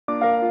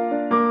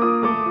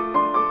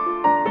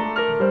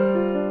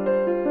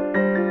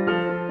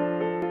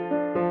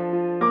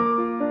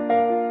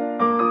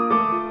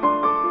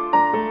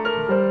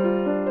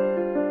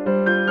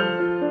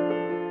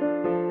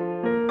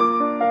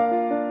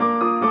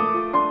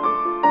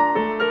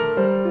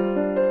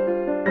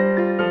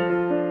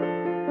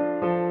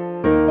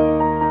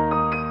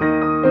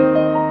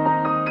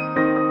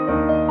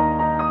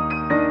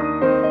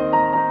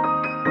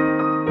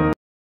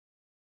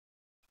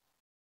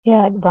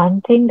Yeah,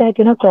 one thing that,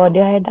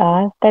 Claudia had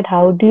asked that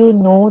how do you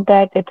know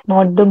that it's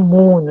not the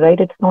moon, right?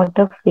 It's not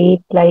the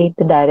fake light,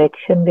 the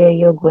direction where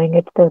you're going,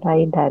 it's the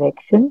right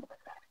direction.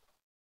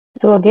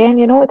 So again,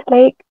 it's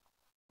like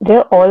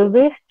there are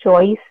always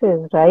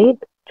choices, right?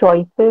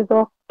 Choices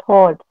of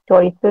thoughts,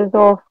 choices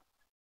of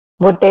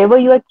whatever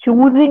you are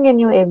choosing in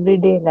your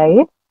everyday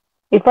life.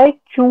 If I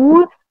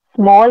choose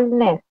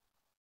smallness,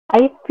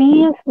 I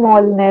feel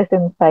smallness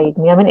inside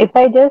me. I mean, if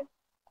I just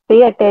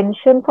pay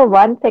attention for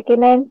 1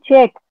 second and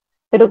check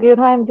that, okay,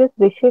 I'm just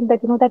wishing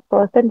that, that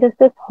person just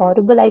is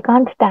horrible. I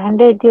can't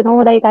stand it,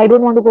 like I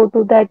don't want to go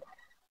to that,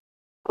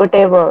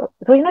 whatever.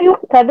 So, you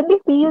suddenly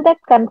feel that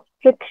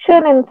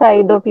constriction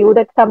inside of you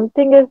that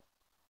something is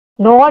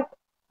not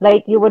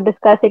like you were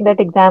discussing that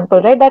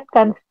example, right? That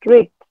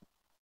constricts.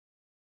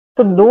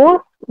 So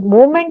those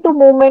moment to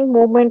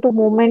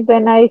moment,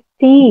 when I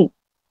see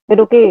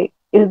that, okay,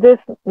 is this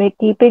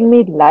keeping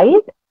me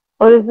light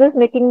or is this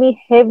making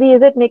me heavy?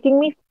 Is it making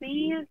me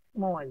feel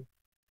small?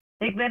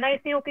 Like when I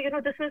say, okay,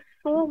 this is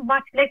so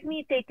much, let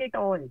me take it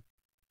all.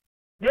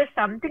 There's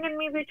something in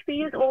me which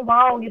feels, oh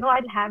wow,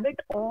 I'll have it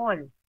all.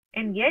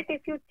 And yet,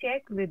 if you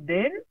check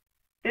within,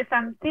 there's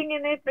something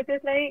in it which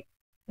is like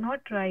not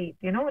right,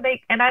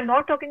 like, and I'm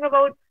not talking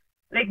about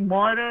like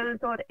morals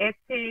or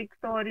ethics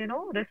or,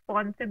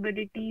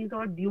 responsibilities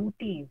or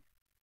duties.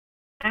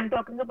 I'm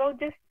talking about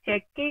just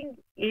checking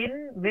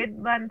in with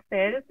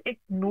oneself. It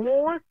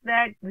knows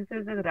that this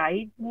is a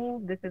right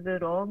move, this is a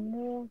wrong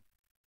move,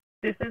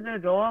 this is a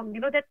wrong,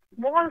 that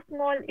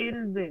small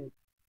ill will.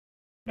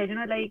 That,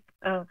 like,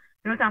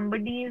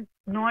 somebody is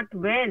not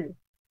well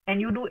and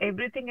you do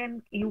everything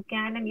and you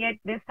can, and yet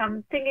there's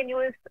something in you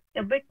is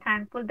a bit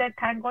thankful that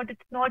thank God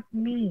it's not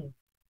me.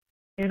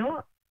 You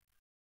know,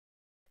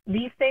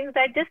 these things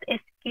that just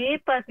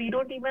escape us. We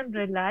don't even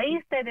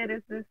realize that there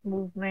is this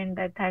movement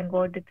that thank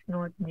God it's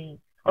not me.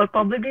 Or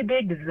probably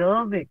they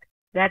deserve it.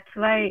 That's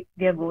why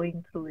they're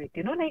going through it.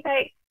 Like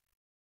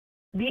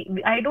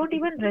I don't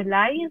even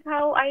realize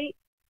how I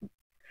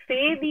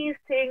say these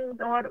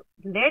things or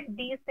let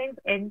these things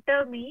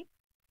enter me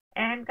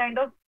and kind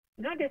of,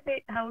 they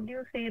say, how do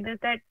you say this?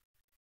 That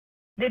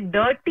they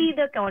dirty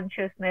the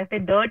consciousness, they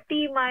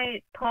dirty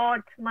my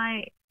thoughts,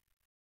 my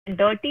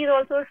dirty is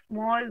also a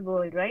small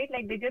word, right?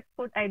 Like they just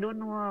put, I don't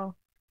know,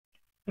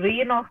 a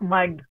rain of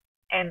mud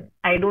and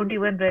I don't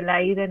even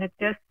realize, and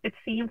it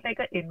seems like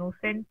an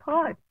innocent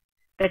thought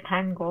that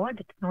thank God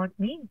it's not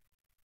me.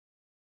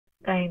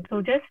 Kind.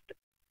 So just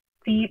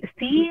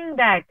seeing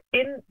that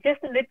in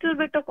just a little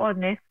bit of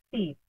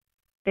honesty,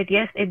 that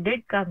yes, it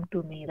did come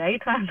to me,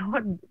 right? So I'm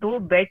not no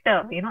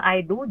better.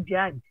 I do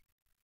judge.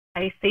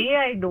 I say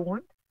I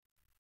don't,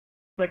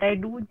 but I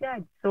do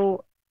judge.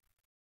 So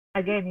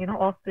again,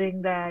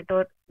 offering that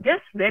or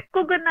just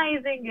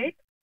recognizing it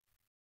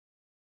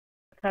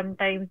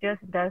sometimes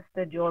just does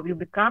the job. You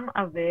become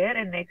aware,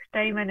 and next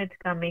time when it's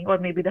coming, or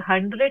maybe the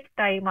 100th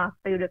time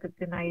after you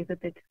recognize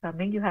that it's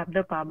coming, you have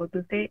the power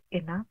to say,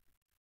 enough,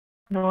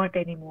 not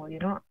anymore.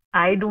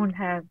 I don't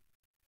have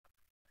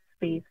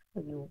space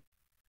for you.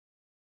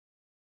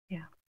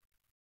 Yeah.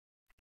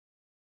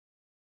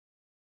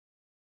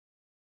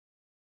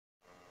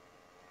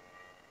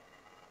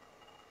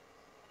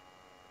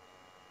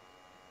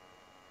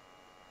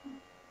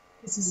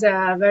 This is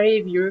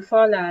very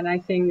beautiful, and I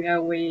think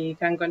we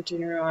can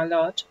continue a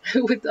lot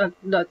with a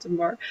lot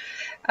more.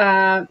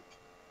 But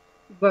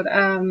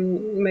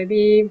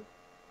maybe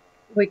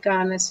we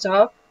can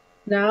stop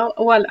now.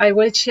 Well, I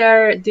will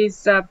share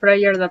this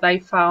prayer that I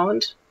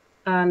found,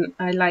 and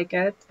I like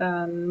it.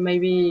 And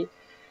maybe,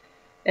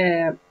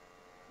 I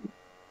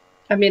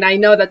mean, I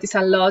know that it's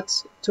a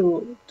lot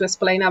to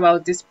explain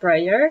about this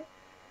prayer.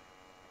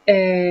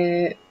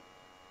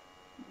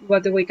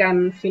 But we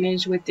can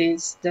finish with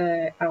this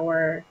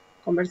our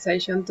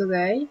conversation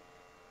today.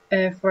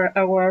 For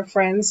our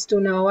friends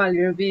to know a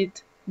little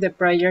bit the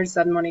prayers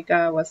that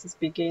Monica was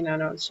speaking,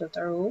 and also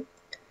Taru,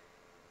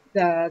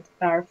 that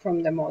are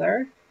from the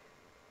mother.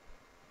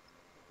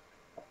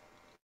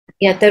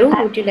 Yeah, Taru,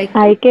 would you like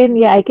I to? can,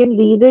 yeah, I can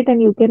read it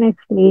and you can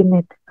explain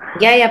it.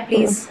 Yeah,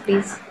 So,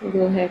 please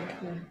go ahead.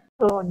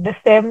 so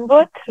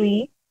December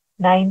 3,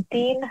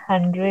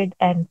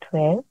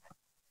 1912.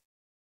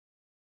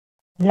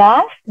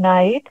 Last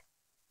night,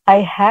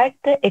 I had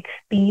the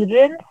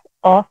experience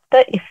of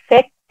the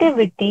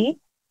effectivity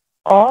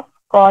of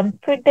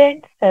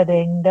confident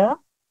surrender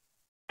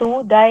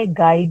to thy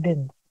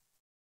guidance.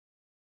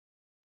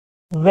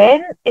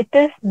 When it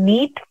is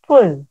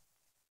needful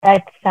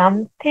that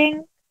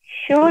something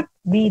should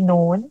be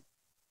known,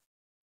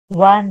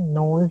 one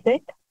knows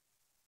it,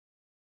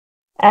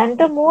 and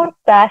the more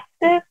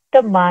passive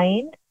the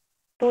mind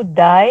to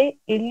thy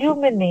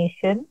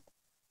illumination,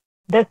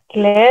 the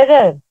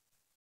clearer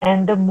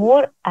and the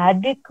more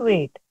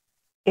adequate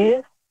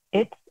is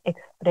its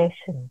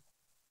expression.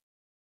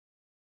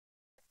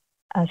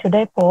 Should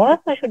I pause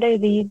or should I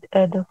read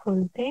the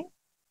full thing?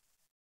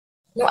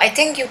 No, I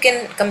think you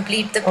can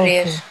complete the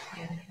prayer. Okay.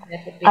 Yeah,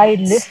 that would be I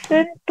nice.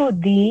 listen to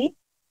thee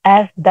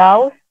as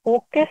thou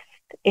spokest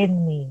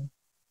in me,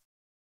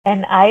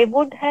 and I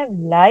would have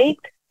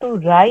liked to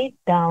write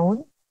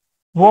down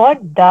what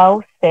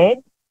thou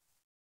said,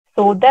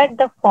 so that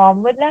the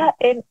formula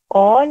in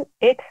all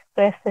its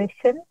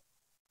precision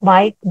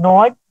might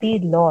not be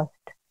lost.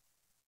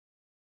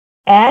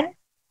 And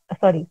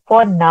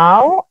for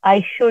now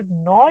I should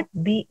not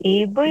be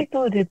able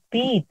to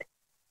repeat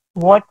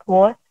what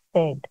was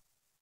said.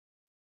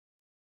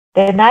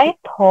 Then I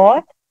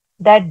thought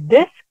that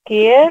this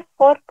care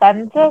for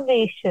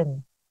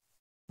conservation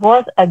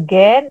was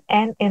again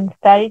an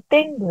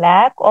insulting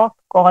lack of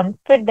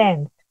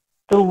confidence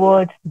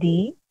towards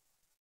thee,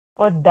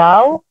 for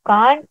thou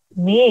canst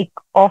make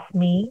of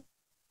me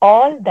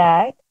all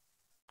that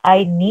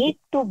I need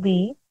to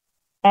be,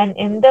 and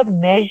in the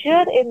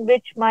measure in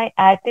which my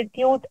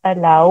attitude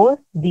allows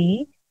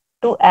thee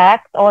to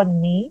act on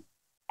me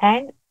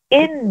and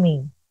in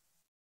me.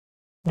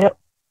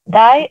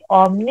 Thy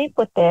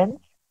omnipotence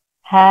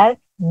has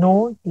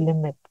no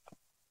limits.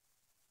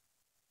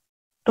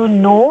 To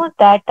know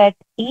that at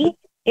each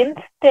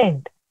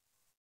instant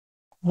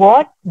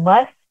what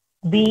must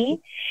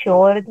be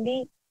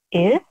surely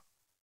is,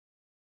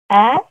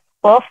 as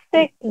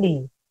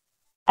perfectly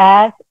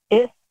as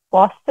is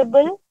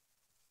possible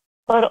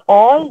for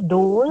all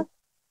those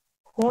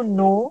who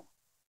know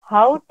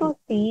how to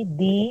see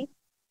thee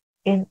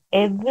in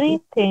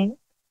everything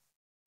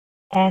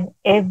and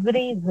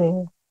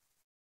everywhere.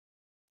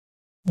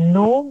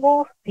 No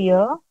more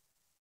fear,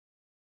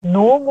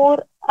 no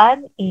more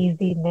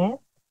uneasiness,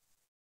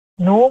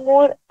 no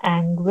more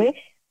anguish,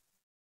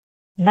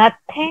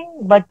 nothing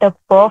but a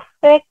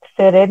perfect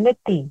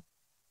serenity,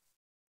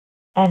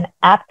 an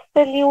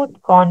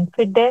absolute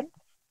confidence,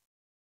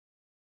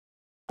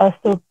 a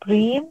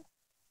supreme,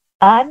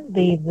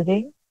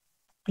 unwavering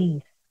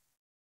peace.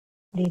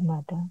 The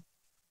Mother.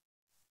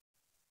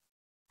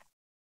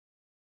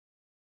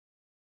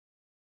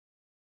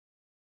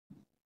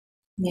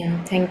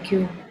 Yeah, thank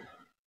you.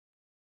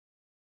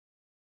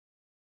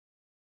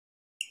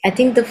 I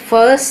think the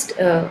first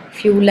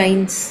few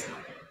lines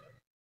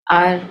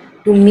are,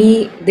 to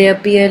me, they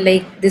appear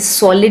like this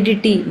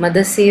solidity.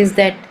 Mother says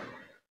that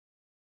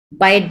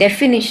by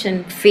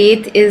definition,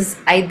 faith is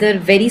either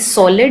very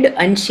solid,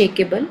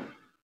 unshakable,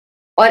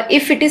 or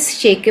if it is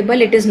shakeable,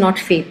 it is not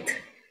faith.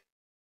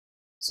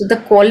 So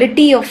the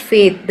quality of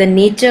faith, the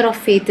nature of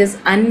faith is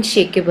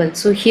unshakable.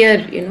 So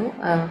here,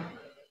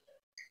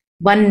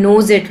 one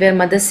knows it, where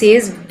Mother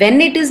says,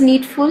 when it is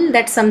needful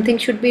that something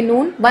should be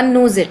known, one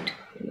knows it.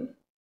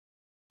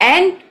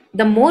 And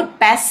the more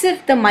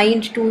passive the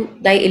mind to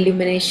thy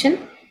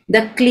illumination,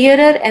 the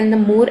clearer and the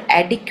more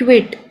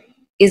adequate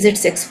is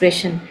its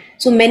expression.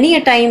 So many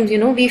a times,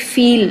 we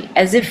feel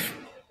as if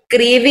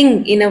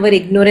craving in our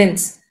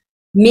ignorance.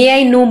 May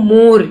I know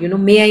more,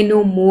 may I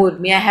know more,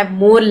 may I have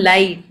more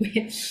light.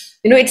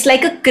 It's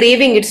like a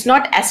craving, it's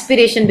not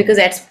aspiration, because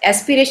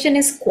aspiration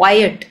is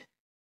quiet.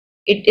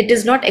 It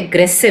is not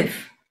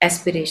aggressive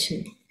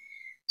aspiration.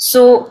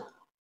 So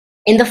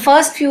in the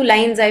first few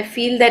lines, I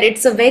feel that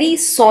it's a very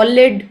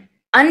solid,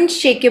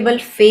 unshakable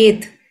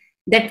faith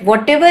that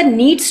whatever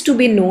needs to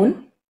be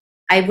known,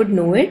 I would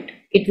know it.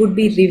 It would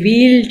be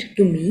revealed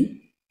to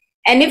me.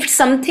 And if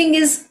something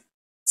is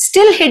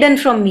still hidden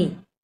from me,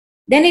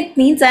 then it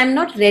means I'm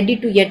not ready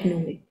to yet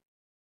know it.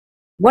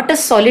 What a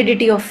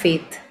solidity of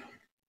faith.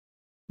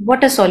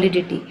 What a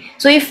solidity.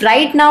 So if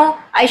right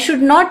now I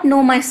should not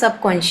know my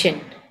subconscious,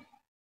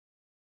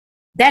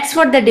 that's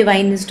what the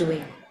divine is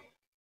doing.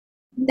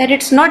 That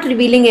it's not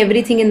revealing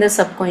everything in the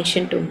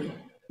subconscious to me,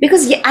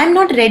 because I'm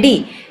not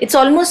ready. It's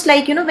almost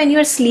like, when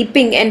you're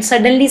sleeping and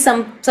suddenly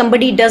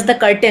somebody does the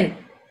curtain,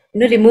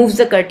 removes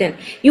the curtain,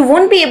 you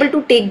won't be able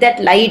to take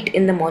that light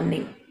in the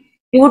morning.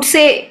 You would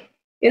say,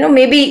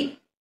 maybe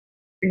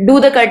do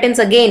the curtains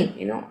again.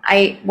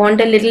 I want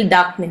a little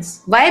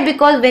darkness. Why?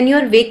 Because when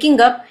you're waking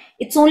up,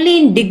 it's only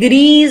in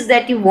degrees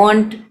that you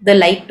want the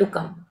light to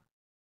come,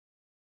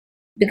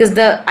 because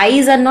the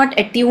eyes are not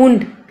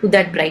attuned to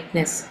that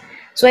brightness.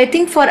 So I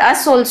think for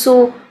us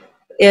also,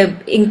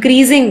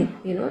 increasingly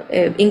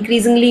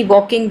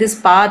walking this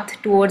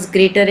path towards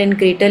greater and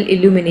greater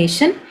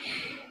illumination,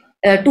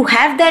 to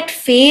have that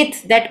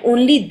faith that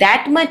only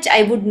that much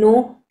I would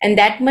know and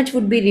that much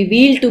would be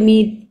revealed to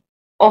me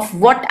of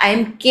what I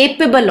am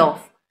capable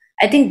of.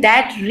 I think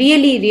that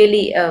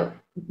really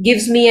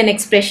gives me an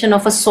expression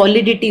of a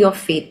solidity of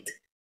faith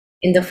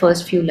in the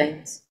first few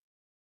lines,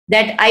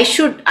 that I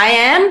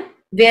am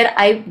where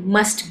I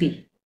must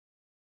be.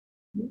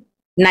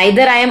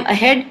 Neither I am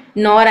ahead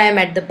nor I am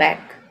at the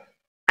back.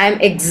 I am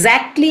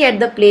exactly at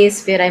the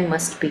place where I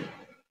must be.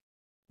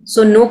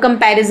 So no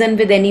comparison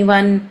with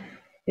anyone,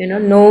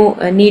 no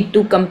need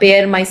to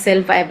compare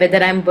myself,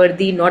 whether I am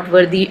worthy, not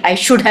worthy, I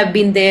should have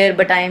been there,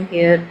 but I am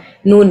here,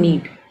 no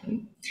need.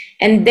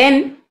 And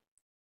then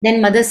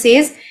Mother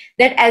says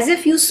that as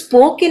if you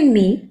spoke in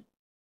me,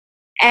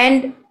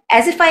 and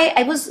as if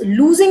I was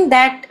losing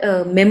that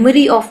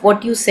memory of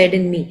what you said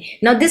in me.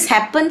 Now this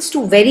happens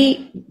to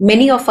very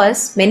many of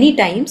us many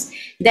times,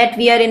 that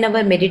we are in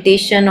our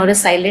meditation or a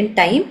silent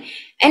time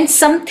and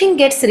something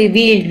gets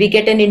revealed. We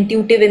get an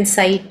intuitive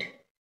insight,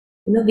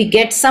 we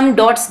get some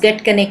dots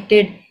get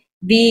connected,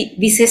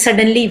 we say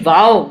suddenly,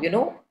 wow, you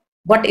know,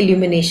 what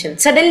illumination.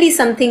 Suddenly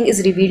something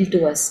is revealed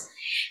to us.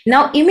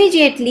 Now,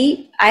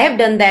 immediately, I have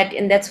done that,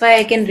 and that's why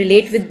I can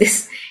relate with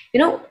this. You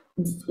know,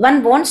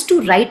 one wants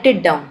to write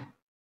it down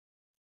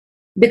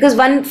because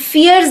one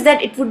fears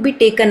that it would be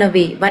taken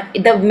away.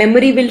 The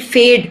memory will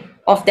fade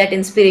of that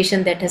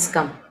inspiration that has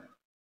come.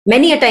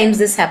 Many a times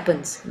this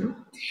happens.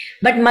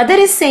 But mother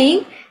is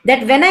saying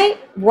that when I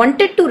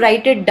wanted to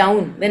write it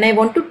down, when I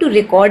wanted to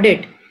record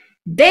it,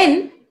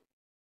 then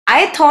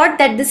I thought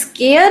that this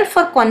care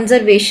for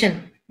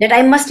conservation, that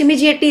I must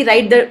immediately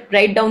write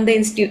down the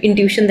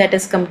intuition that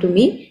has come to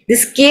me.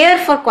 This care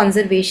for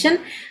conservation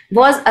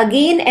was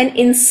again an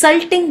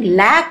insulting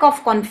lack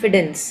of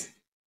confidence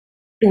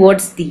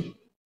towards thee.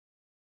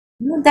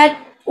 You know,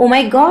 that, oh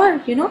my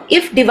God, you know,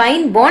 if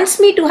divine wants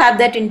me to have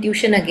that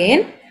intuition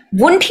again,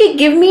 won't he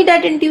give me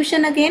that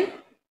intuition again?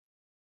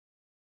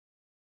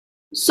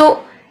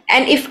 So,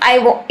 and if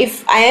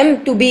I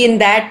am to be in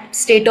that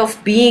state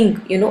of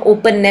being, you know,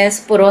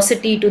 openness,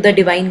 porosity to the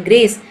divine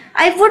grace,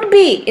 I would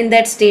be in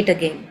that state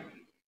again.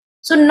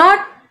 So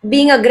not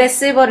being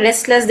aggressive or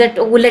restless that,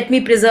 oh, let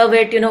me preserve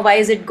it, you know, why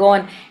is it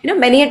gone? You know,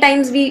 many a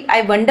times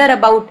I wonder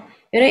about,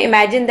 you know,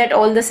 imagine that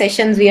all the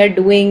sessions we are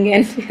doing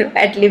and you know,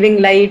 at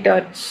Living Light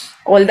or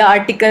all the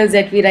articles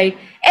that we write,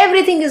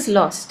 everything is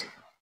lost.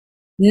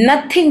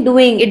 Nothing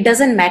doing, it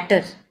doesn't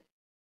matter.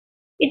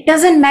 It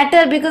doesn't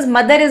matter because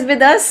mother is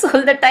with us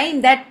all the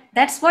time.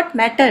 That's what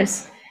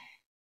matters.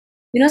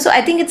 You know, so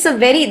I think it's a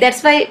very,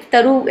 that's why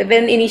Taru,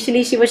 when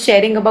initially she was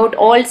sharing about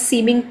all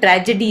seeming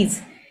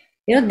tragedies,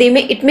 you know,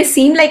 it may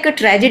seem like a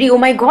tragedy. Oh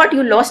my God,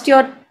 you lost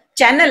your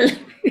channel.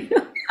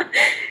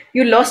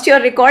 You lost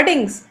your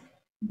recordings.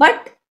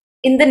 But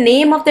in the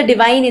name of the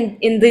divine,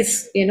 in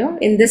this, you know,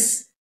 in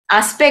this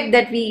aspect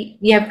that we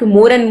have to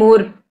more and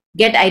more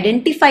get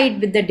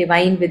identified with the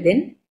divine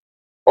within,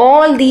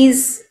 all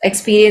these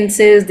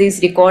experiences,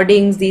 these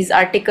recordings, these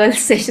articles,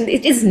 sessions,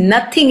 it is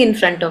nothing in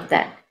front of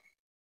that.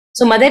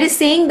 So mother is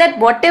saying that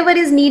whatever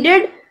is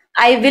needed,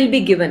 I will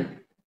be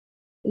given.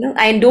 You know,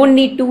 I don't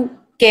need to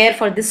care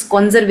for this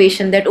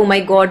conservation that, oh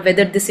my God,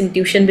 whether this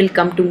intuition will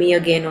come to me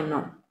again or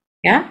not.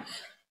 Yeah.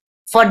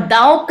 For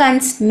thou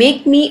canst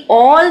make me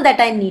all that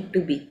I need to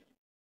be.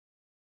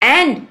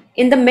 And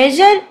in the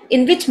measure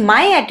in which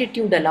my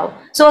attitude allow.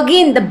 So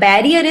again, the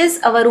barrier is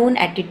our own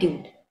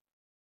attitude.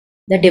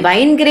 The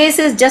divine grace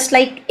is just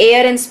like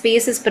air and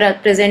space is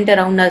present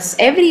around us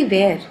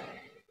everywhere.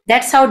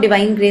 That's how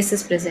divine grace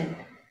is present.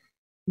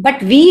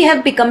 But we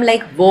have become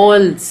like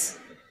walls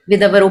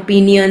with our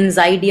opinions,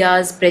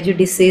 ideas,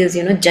 prejudices,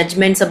 you know,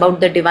 judgments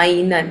about the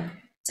divine and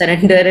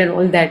surrender and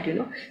all that, you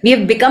know. We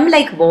have become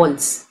like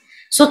walls.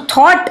 So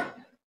thought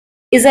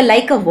is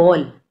like a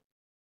wall.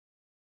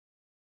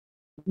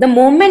 The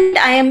moment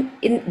I am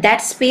in that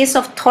space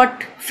of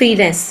thought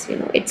freeness, you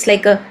know, it's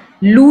like a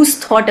loose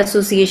thought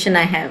association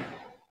I have.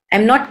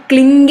 I'm not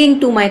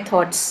clinging to my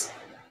thoughts.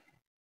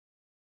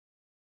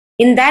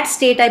 In that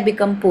state, I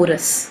become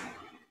porous.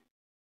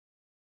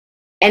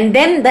 And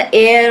then the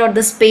air or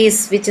the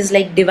space, which is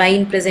like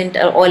divine present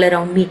all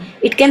around me,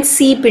 it can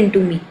seep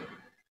into me.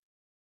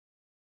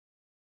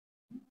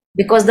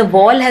 Because the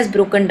wall has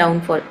broken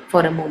down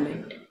for a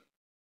moment.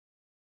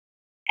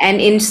 And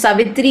in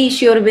Savitri,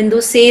 Sri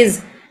Aurobindo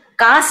says,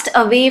 cast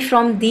away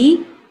from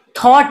the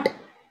thought,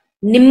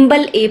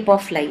 nimble ape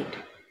of light.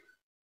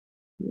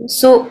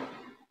 So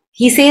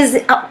he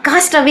says,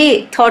 cast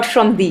away thought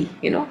from thee,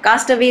 you know,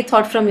 cast away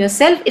thought from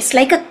yourself. It's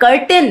like a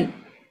curtain,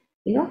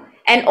 you know,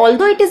 and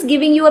although it is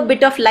giving you a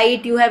bit of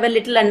light, you have a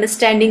little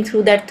understanding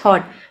through that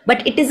thought,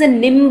 but it is a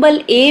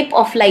nimble ape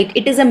of light.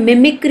 It is a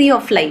mimicry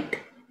of light.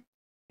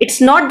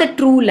 It's not the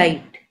true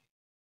light.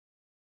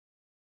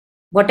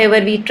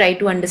 Whatever we try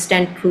to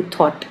understand through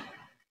thought,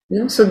 you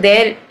know, so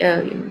there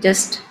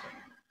just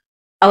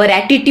our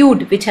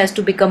attitude, which has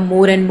to become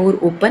more and more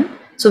open.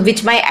 So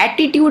which my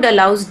attitude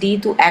allows thee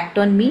to act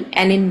on me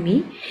and in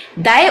me.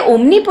 Thy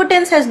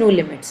omnipotence has no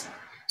limits.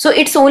 So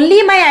it's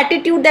only my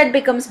attitude that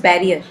becomes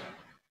barrier.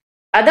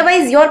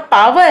 Otherwise your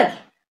power,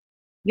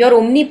 your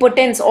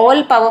omnipotence,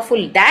 all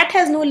powerful, that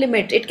has no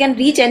limit. It can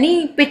reach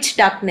any pitch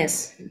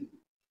darkness.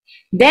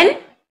 Then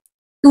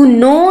to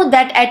know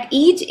that at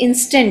each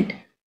instant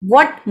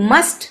what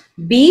must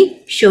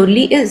be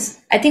surely is.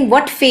 I think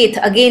what faith,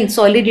 again,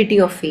 solidity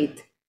of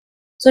faith.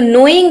 So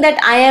knowing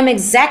that I am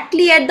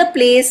exactly at the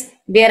place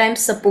where I'm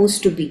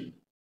supposed to be.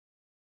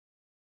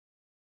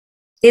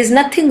 There's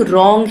nothing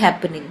wrong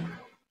happening.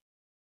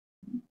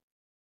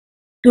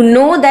 To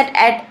know that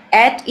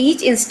at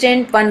each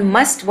instant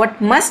what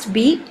must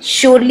be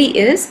surely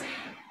is,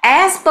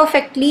 as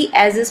perfectly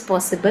as is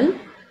possible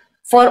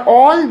for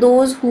all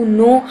those who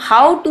know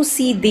how to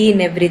see thee in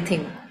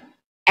everything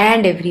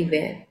and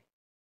everywhere.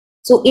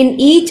 So in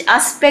each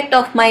aspect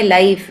of my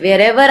life,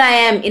 wherever I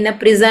am, in a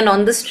prison,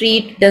 on the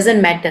street,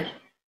 doesn't matter,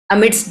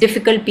 amidst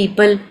difficult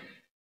people,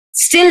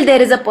 still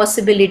there is a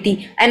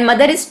possibility. And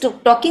mother is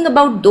talking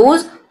about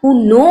those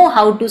who know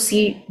how to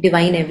see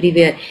divine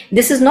everywhere.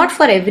 This is not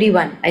for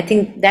everyone. I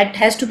think that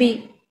has to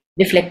be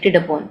reflected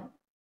upon.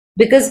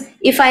 Because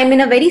if I'm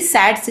in a very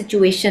sad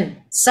situation,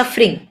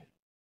 suffering,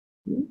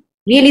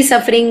 really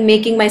suffering,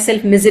 making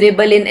myself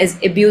miserable in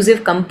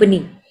abusive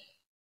company,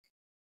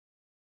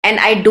 and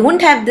I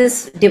don't have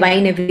this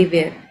divine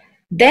everywhere,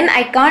 then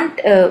I can't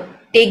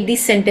take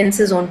these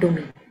sentences onto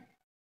me,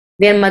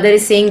 where mother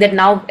is saying that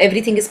now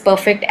everything is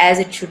perfect as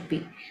it should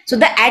be. So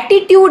the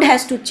attitude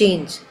has to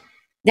change,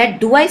 that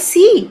do I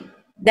see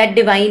that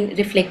divine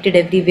reflected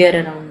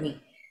everywhere around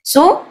me?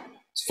 So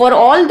for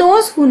all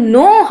those who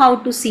know how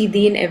to see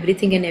thee in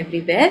everything and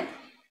everywhere,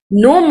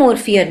 no more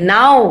fear.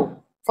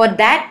 Now for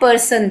that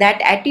person,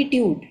 that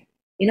attitude,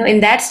 in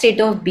that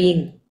state of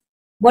being,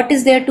 what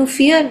is there to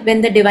fear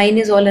when the divine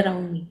is all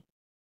around me?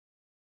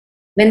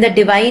 When the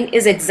divine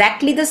is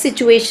exactly the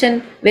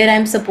situation where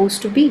I'm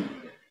supposed to be.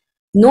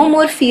 No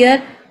more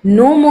fear,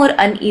 no more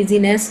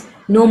uneasiness,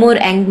 no more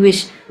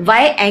anguish.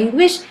 Why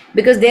anguish?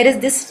 Because there is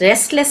this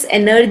restless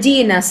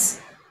energy in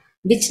us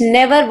which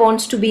never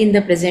wants to be in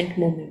the present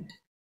moment.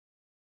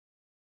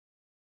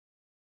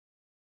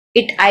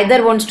 It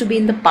either wants to be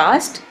in the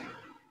past,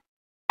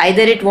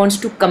 either it wants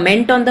to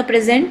comment on the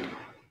present,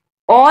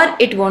 or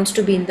it wants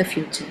to be in the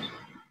future.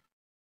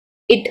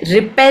 It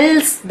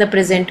repels the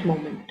present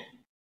moment.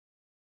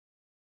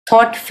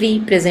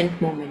 Thought-free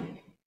present moment.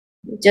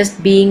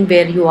 Just being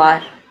where you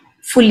are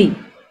fully.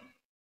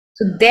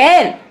 So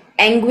there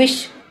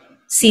anguish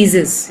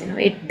ceases,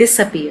 it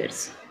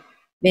disappears.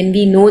 When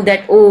we know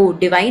that, oh,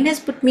 divine has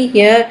put me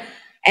here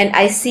and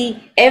I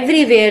see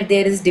everywhere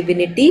there is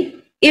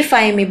divinity, if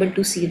I am able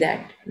to see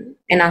that,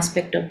 an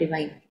aspect of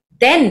divine,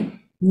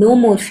 then no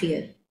more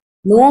fear,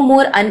 no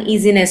more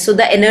uneasiness. So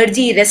the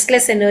energy,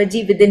 restless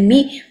energy within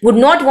me would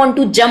not want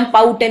to jump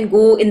out and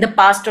go in the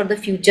past or the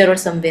future or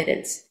somewhere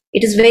else.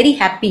 It is very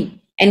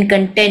happy and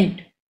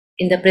content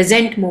in the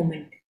present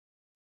moment.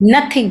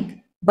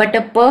 Nothing but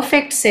a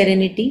perfect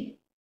serenity,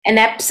 an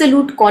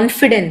absolute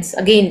confidence,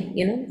 again,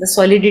 the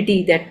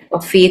solidity that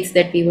of faith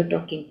that we were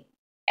talking,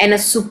 and a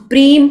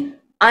supreme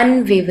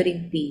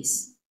unwavering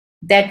peace,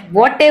 that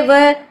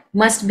whatever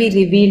must be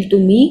revealed to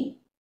me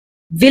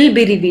will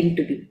be revealed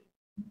to me.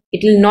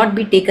 It will not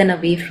be taken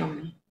away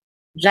from me.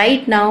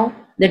 Right now,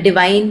 the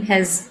divine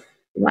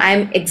I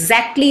am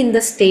exactly in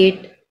the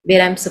state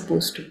where I'm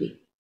supposed to be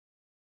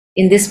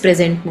in this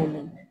present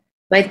moment.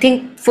 I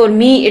think for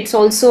me, it's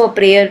also a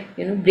prayer,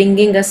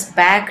 bringing us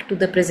back to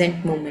the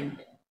present moment,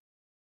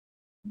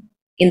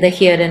 in the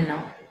here and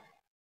now.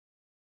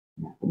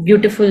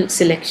 Beautiful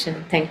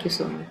selection. Thank you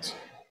so much.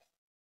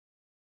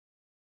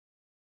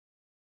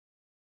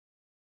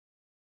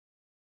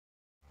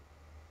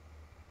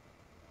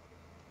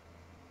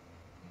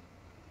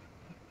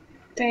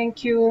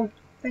 Thank you.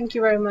 Thank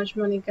you very much,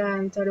 Monica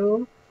and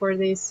Taru, for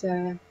this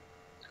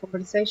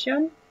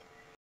conversation.